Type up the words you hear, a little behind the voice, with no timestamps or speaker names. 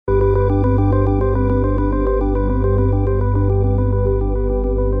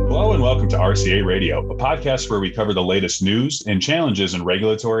to RCA Radio, a podcast where we cover the latest news and challenges in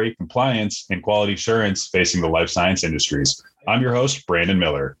regulatory, compliance, and quality assurance facing the life science industries. I'm your host, Brandon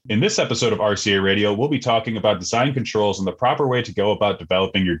Miller. In this episode of RCA Radio, we'll be talking about design controls and the proper way to go about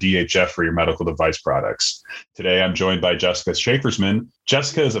developing your DHF for your medical device products. Today, I'm joined by Jessica Schaefersman.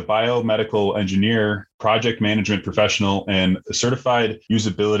 Jessica is a biomedical engineer, project management professional, and a certified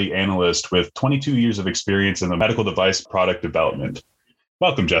usability analyst with 22 years of experience in the medical device product development.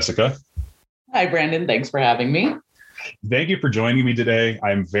 Welcome, Jessica. Hi, Brandon. Thanks for having me. Thank you for joining me today.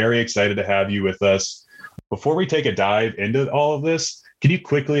 I'm very excited to have you with us. Before we take a dive into all of this, can you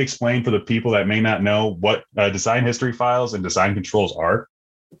quickly explain for the people that may not know what design history files and design controls are?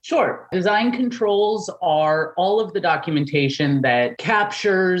 Sure. Design controls are all of the documentation that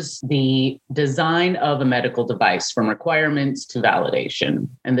captures the design of a medical device from requirements to validation.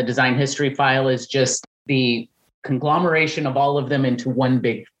 And the design history file is just the conglomeration of all of them into one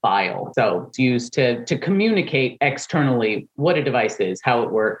big file. So it's used to communicate externally what a device is, how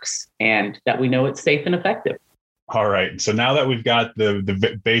it works, and that we know it's safe and effective. All right. So now that we've got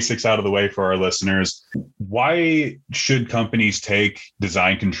the basics out of the way for our listeners, why should companies take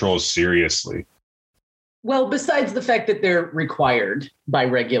design controls seriously? Well, besides the fact that they're required by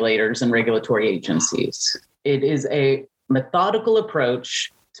regulators and regulatory agencies, it is a methodical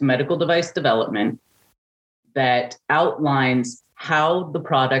approach to medical device development that outlines how the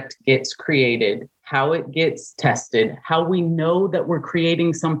product gets created, how it gets tested, how we know that we're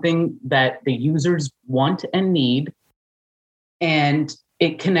creating something that the users want and need, and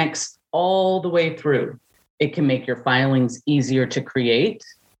it connects all the way through. It can make your filings easier to create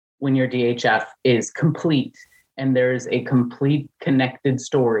when your DHF is complete and there's a complete connected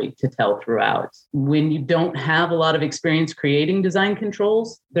story to tell throughout. When you don't have a lot of experience creating design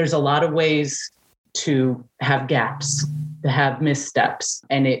controls, there's a lot of ways to have gaps, to have missteps,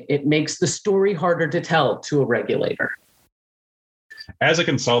 and it makes the story harder to tell to a regulator. As a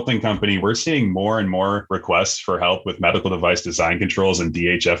consulting company, we're seeing more and more requests for help with medical device design controls and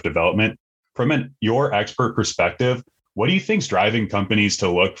DHF development. From your expert perspective, what do you think is driving companies to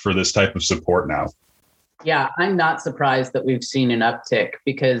look for this type of support now? Yeah, I'm not surprised that we've seen an uptick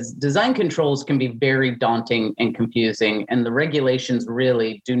because design controls can be very daunting and confusing, and the regulations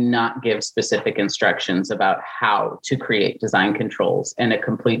really do not give specific instructions about how to create design controls and a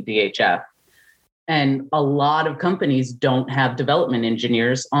complete DHF. And a lot of companies don't have development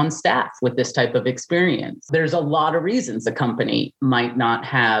engineers on staff with this type of experience. There's a lot of reasons a company might not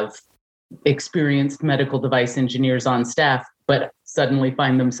have experienced medical device engineers on staff, but suddenly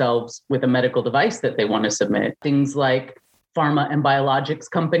find themselves with a medical device that they want to submit. Things like pharma and biologics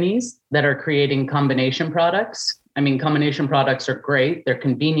companies that are creating combination products. I mean, combination products are great. They're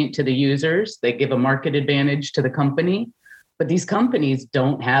convenient to the users. They give a market advantage to the company. But these companies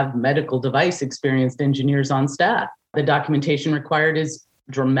don't have medical device experienced engineers on staff. The documentation required is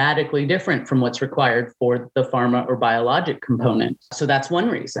dramatically different from what's required for the pharma or biologic component. So that's one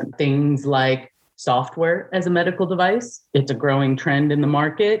reason. Things like software as a medical device, it's a growing trend in the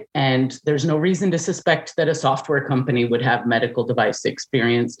market, and there's no reason to suspect that a software company would have medical device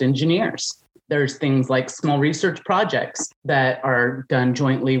experienced engineers. There's things like small research projects that are done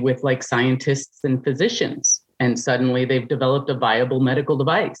jointly with like scientists and physicians, and suddenly they've developed a viable medical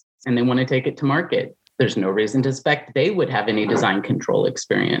device and they want to take it to market. There's no reason to suspect they would have any design control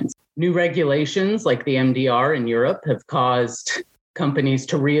experience. New regulations like the MDR in Europe have caused companies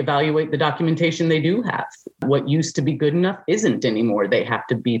to reevaluate the documentation they do have. What used to be good enough isn't anymore. They have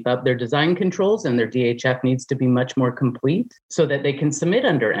to beef up their design controls, and their DHF needs to be much more complete so that they can submit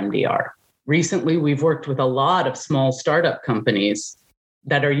under MDR. Recently, we've worked with a lot of small startup companies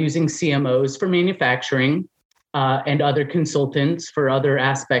that are using CMOs for manufacturing and other consultants for other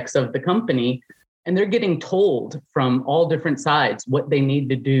aspects of the company. And they're getting told from all different sides what they need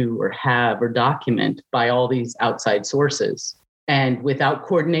to do or have or document by all these outside sources. And without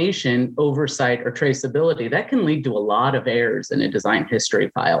coordination, oversight, or traceability, that can lead to a lot of errors in a design history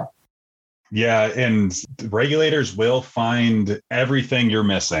file. Yeah, and regulators will find everything you're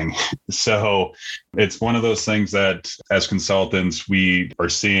missing. So it's one of those things that as consultants, we are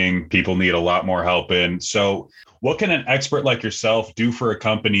seeing people need a lot more help in. So what can an expert like yourself do for a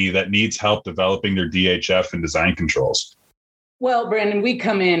company that needs help developing their DHF and design controls? Well, Brandon, we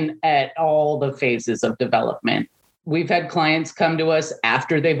come in at all the phases of development. We've had clients come to us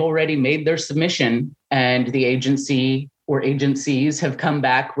after they've already made their submission and the agency or agencies have come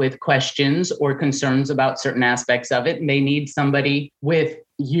back with questions or concerns about certain aspects of it. And they need somebody with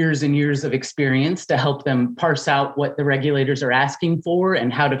years and years of experience to help them parse out what the regulators are asking for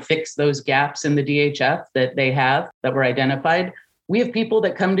and how to fix those gaps in the DHF that they have that were identified. We have people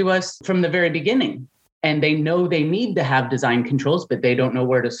that come to us from the very beginning and they know they need to have design controls, but they don't know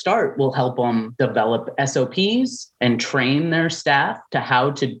where to start. We'll help them develop SOPs and train their staff to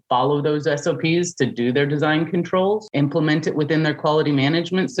how to follow those SOPs to do their design controls, implement it within their quality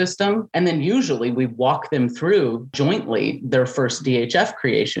management system. And then usually we walk them through jointly their first DHF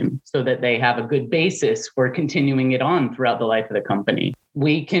creation so that they have a good basis for continuing it on throughout the life of the company.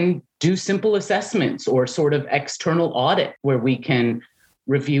 We can do simple assessments or sort of external audit where we can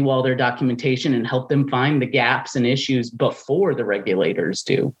review all their documentation and help them find the gaps and issues before the regulators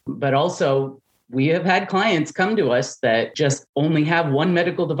do. But also, we have had clients come to us that just only have one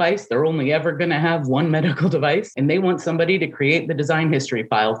medical device. They're only ever going to have one medical device, and they want somebody to create the design history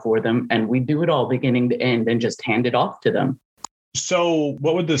file for them. And we do it all beginning to end and just hand it off to them. So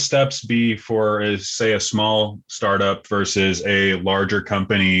what would the steps be for, say, a small startup versus a larger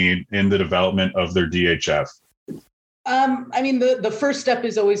company in the development of their DHF? The first step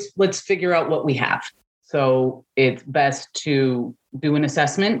is always, let's figure out what we have. So it's best to do an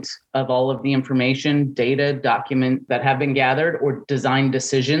assessment of all of the information, data, document that have been gathered or design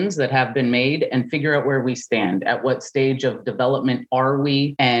decisions that have been made and figure out where we stand. At what stage of development are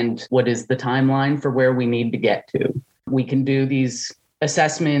we? And what is the timeline for where we need to get to? We can do these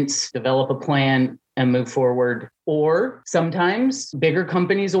assessments, develop a plan, and move forward. Or sometimes bigger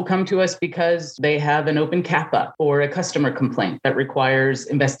companies will come to us because they have an open CAPA or a customer complaint that requires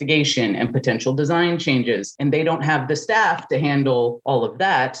investigation and potential design changes. And they don't have the staff to handle all of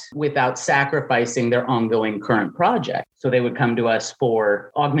that without sacrificing their ongoing current project. So they would come to us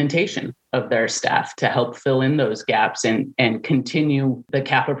for augmentation of their staff to help fill in those gaps and continue the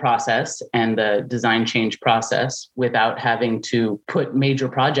CAPA process and the design change process without having to put major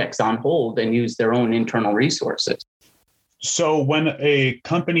projects on hold and use their own internal resources. So when a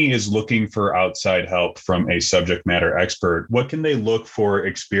company is looking for outside help from a subject matter expert, what can they look for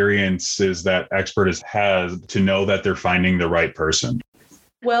experiences that expert has to know that they're finding the right person?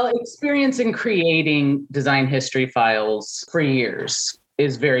 Well, experience in creating design history files for years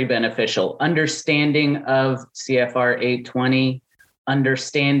is very beneficial. Understanding of CFR 820,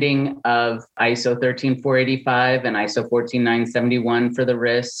 understanding of ISO 13485 and ISO 14971 for the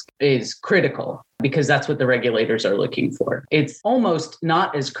risk is critical because that's what the regulators are looking for. It's almost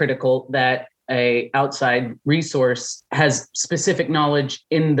not as critical that an outside resource has specific knowledge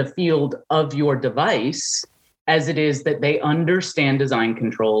in the field of your device as it is that they understand design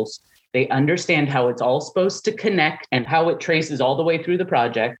controls. They understand how it's all supposed to connect and how it traces all the way through the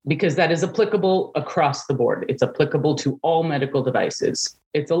project, because that is applicable across the board. It's applicable to all medical devices.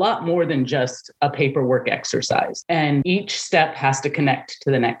 It's a lot more than just a paperwork exercise. And each step has to connect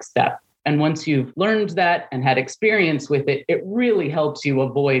to the next step. And once you've learned that and had experience with it, it really helps you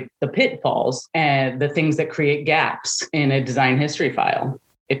avoid the pitfalls and the things that create gaps in a design history file.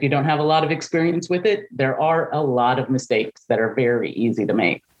 If you don't have a lot of experience with it, there are a lot of mistakes that are very easy to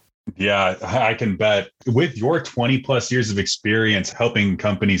make. Yeah, I can bet. With your 20 plus years of experience helping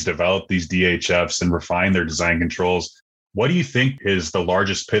companies develop these DHFs and refine their design controls, what do you think is the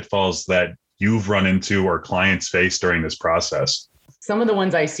largest pitfalls that you've run into or clients face during this process? Some of the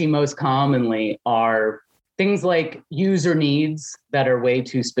ones I see most commonly are things like user needs that are way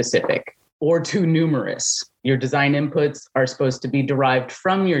too specific or too numerous. Your design inputs are supposed to be derived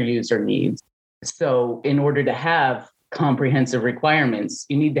from your user needs. So in order to have comprehensive requirements,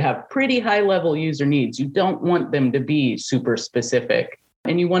 you need to have pretty high level user needs. You don't want them to be super specific,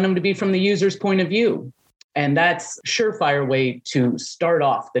 and you want them to be from the user's point of view. And that's a surefire way to start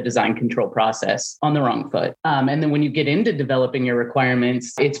off the design control process on the wrong foot. And then when you get into developing your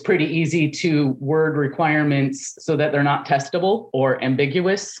requirements, it's pretty easy to word requirements so that they're not testable or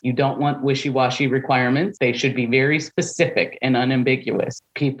ambiguous. You don't want wishy-washy requirements. They should be very specific and unambiguous.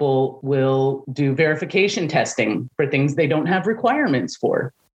 People will do verification testing for things they don't have requirements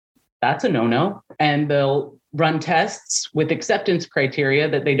for. That's a no-no. And they'll run tests with acceptance criteria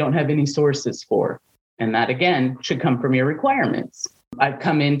that they don't have any sources for. And that, again, should come from your requirements. I've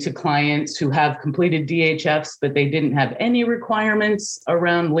come into clients who have completed DHFs, but they didn't have any requirements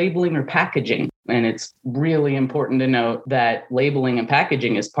around labeling or packaging. And it's really important to note that labeling and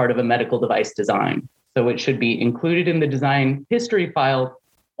packaging is part of a medical device design. So it should be included in the design history file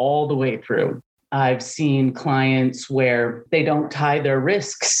all the way through. I've seen clients where they don't tie their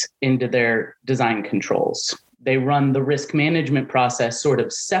risks into their design controls. They run the risk management process sort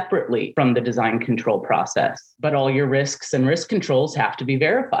of separately from the design control process, but all your risks and risk controls have to be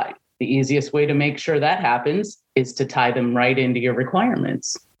verified. The easiest way to make sure that happens is to tie them right into your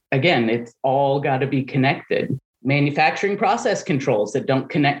requirements. Again, it's all got to be connected. Manufacturing process controls that don't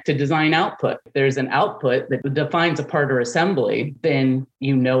connect to design output. If there's an output that defines a part or assembly, then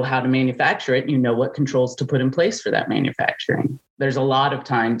you know how to manufacture it. You know what controls to put in place for that manufacturing. There's a lot of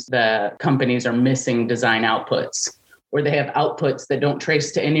times that companies are missing design outputs, or they have outputs that don't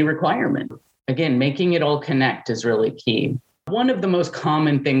trace to any requirement. Again, making it all connect is really key. One of the most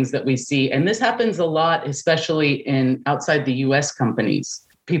common things that we see, and this happens a lot, especially in outside the US companies,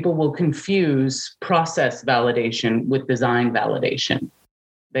 people will confuse process validation with design validation.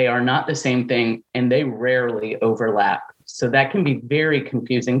 They are not the same thing, and they rarely overlap. So that can be very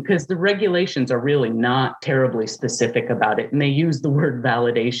confusing because the regulations are really not terribly specific about it, and they use the word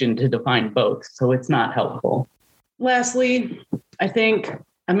validation to define both. So it's not helpful. Lastly, I think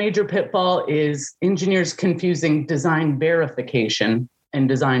a major pitfall is engineers confusing design verification and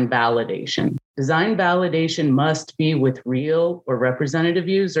design validation. Design validation must be with real or representative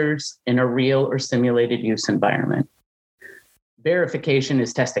users in a real or simulated use environment. Verification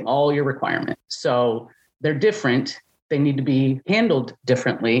is testing all your requirements. So they're different. They need to be handled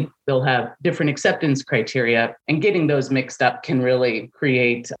differently. They'll have different acceptance criteria, and getting those mixed up can really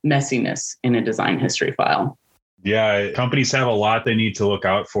create messiness in a design history file. Yeah, companies have a lot they need to look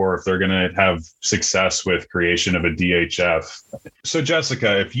out for if they're going to have success with creation of a DHF. So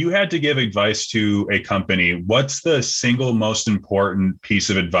Jessica, if you had to give advice to a company, what's the single most important piece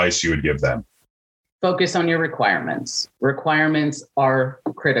of advice you would give them? Focus on your requirements. Requirements are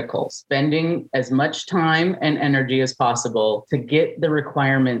critical. Spending as much time and energy as possible to get the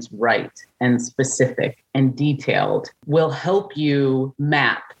requirements right and specific and detailed will help you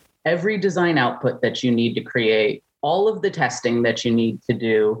map every design output that you need to create, all of the testing that you need to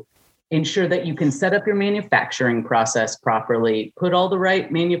do, ensure that you can set up your manufacturing process properly, put all the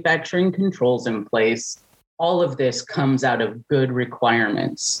right manufacturing controls in place. All of this comes out of good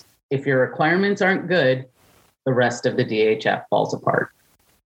requirements. If your requirements aren't good, the rest of the DHF falls apart.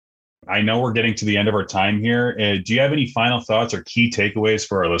 I know we're getting to the end of our time here. Do you have any final thoughts or key takeaways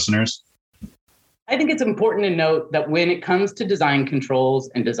for our listeners? I think it's important to note that when it comes to design controls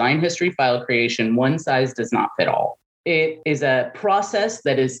and design history file creation, one size does not fit all. It is a process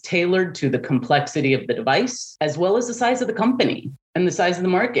that is tailored to the complexity of the device, as well as the size of the company and the size of the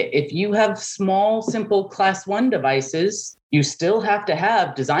market. If you have small, simple class 1 devices, you still have to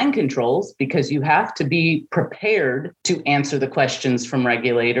have design controls because you have to be prepared to answer the questions from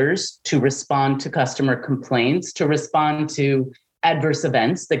regulators, to respond to customer complaints, to respond to adverse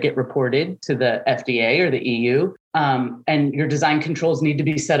events that get reported to the FDA or the EU. And your design controls need to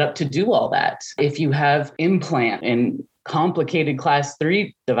be set up to do all that. If you have implant and complicated class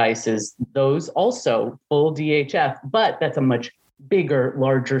 3 devices, those also full DHF, but that's a much bigger,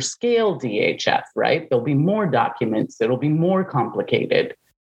 larger scale DHF, right? There'll be more documents. It'll be more complicated.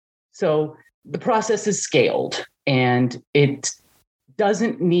 So the process is scaled and it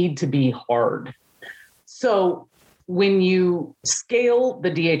doesn't need to be hard. So when you scale the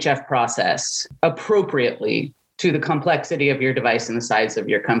DHF process appropriately to the complexity of your device and the size of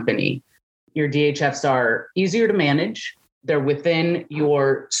your company, your DHFs are easier to manage. They're within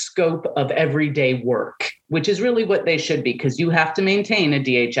your scope of everyday work, which is really what they should be, because you have to maintain a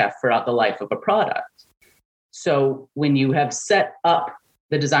DHF throughout the life of a product. So when you have set up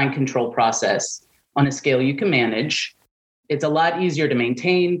the design control process on a scale you can manage, it's a lot easier to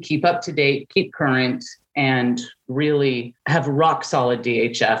maintain, keep up to date, keep current, and really have rock solid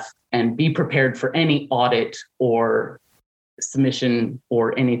DHF and be prepared for any audit or submission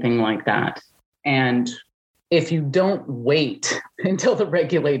or anything like that. And if you don't wait until the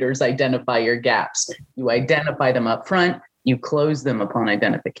regulators identify your gaps, you identify them up front, you close them upon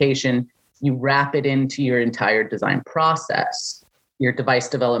identification, you wrap it into your entire design process, your device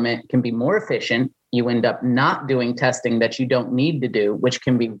development can be more efficient. You end up not doing testing that you don't need to do, which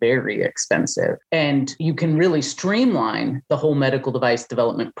can be very expensive. And you can really streamline the whole medical device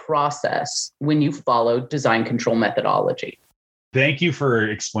development process when you follow design control methodology. Thank you for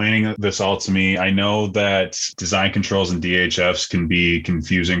explaining this all to me. I know that design controls and DHFs can be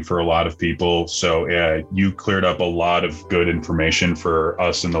confusing for a lot of people. So you cleared up a lot of good information for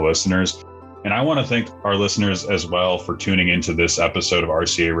us and the listeners. And I want to thank our listeners as well for tuning into this episode of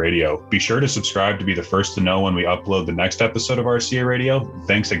RCA Radio. Be sure to subscribe to be the first to know when we upload the next episode of RCA Radio.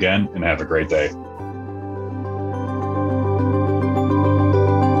 Thanks again and have a great day.